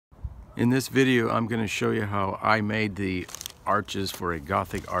In this video, I'm going to show you how I made the arches for a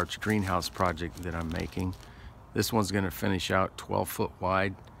Gothic Arch greenhouse project that I'm making. This one's going to finish out 12 foot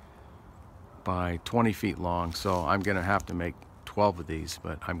wide by 20 feet long, so I'm going to have to make 12 of these,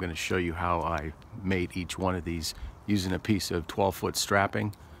 but I'm going to show you how I made each one of these using a piece of 12-foot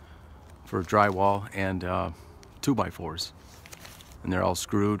strapping for drywall and 2x4s, and they're all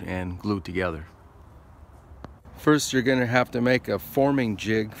screwed and glued together. First, you're going to have to make a forming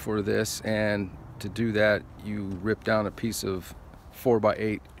jig for this, and to do that you rip down a piece of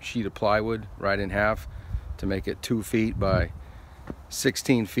 4x8 sheet of plywood right in half to make it 2 feet by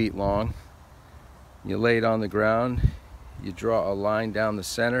 16 feet long. You lay it on the ground, you draw a line down the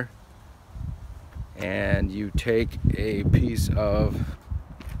center, and you take a piece of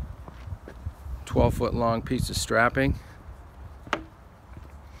 12-foot long piece of strapping.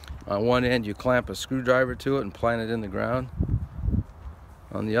 On one end you clamp a screwdriver to it and plant it in the ground.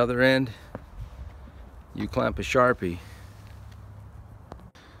 On the other end you clamp a Sharpie.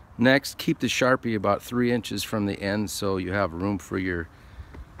 Next, keep the Sharpie about 3 inches from the end so you have room for your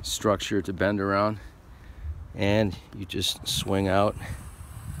structure to bend around, and you just swing out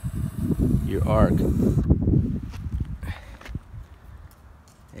your arc,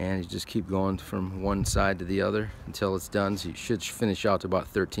 and you just keep going from one side to the other until it's done. So you should finish out to about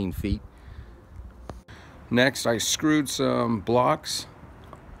 13 feet. Next, I screwed some blocks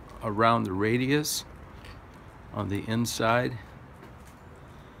around the radius on the inside,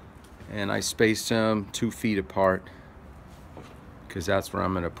 and I spaced them 2 feet apart because that's where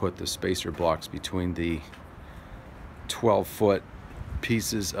I'm going to put the spacer blocks between the 12-foot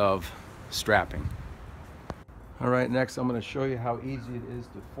pieces of strapping. Alright, next I'm going to show you how easy it is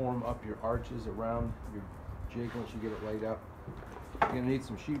to form up your arches around your jig once you get it laid up. You're going to need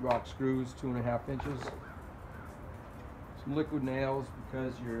some sheetrock screws, 2.5 inches, some liquid nails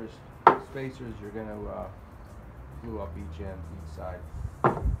because your spacers you're going to glue up each end, each side.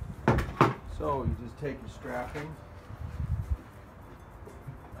 So you just take your strapping.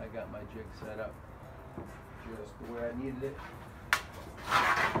 I got my jig set up just the way I needed it.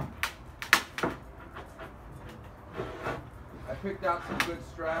 I picked out some good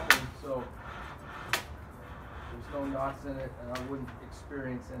strapping so there's no knots in it and I wouldn't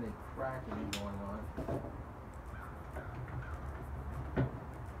experience any cracking going on.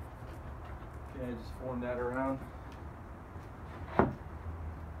 Okay, just form that around.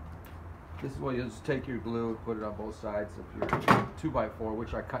 This is where you'll just take your glue and put it on both sides of your 2x4,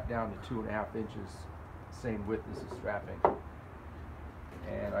 which I cut down to 2.5 inches, same width as the strapping.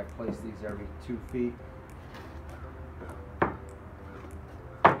 And I place these every 2 feet.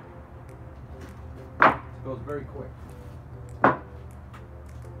 It goes very quick.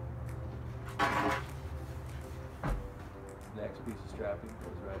 Next piece of strapping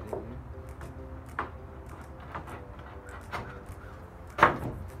goes right in here.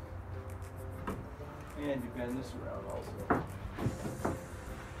 And you bend this around also.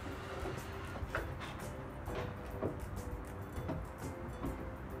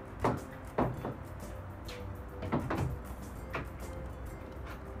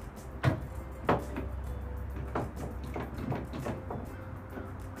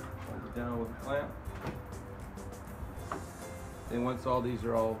 Hold it down with a clamp. Then once all these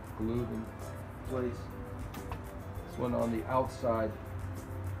are all glued in place, this one on the outside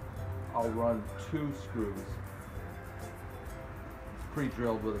I'll run 2 screws. It's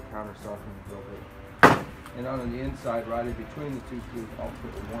pre-drilled with a countersunk drill bit. And on the inside, right in between the 2 screws, I'll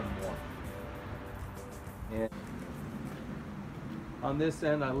put 1 more. And on this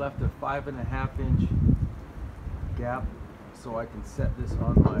end, I left a 5.5 inch gap so I can set this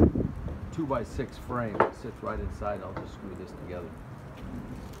on my 2x6 frame. It sits right inside. I'll just screw this together.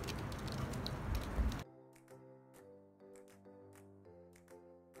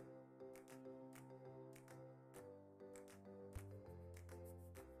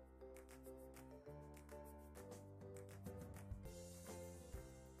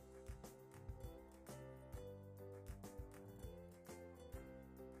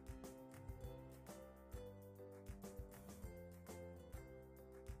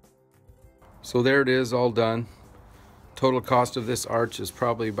 So there it is, all done. Total cost of this arch is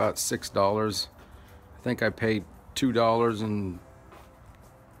probably about $6. I think I paid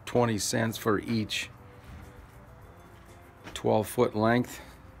 $2.20 for each 12-foot length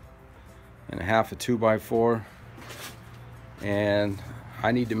and a half a 2x4. And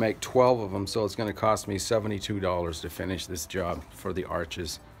I need to make 12 of them, so it's going to cost me $72 to finish this job for the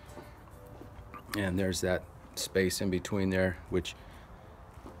arches. And there's that space in between there, which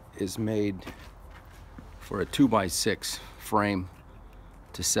is made for a 2x6 frame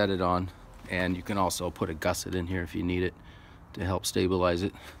to set it on, and you can also put a gusset in here if you need it to help stabilize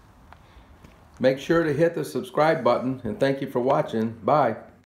it. Make sure to hit the subscribe button, and thank you for watching. Bye.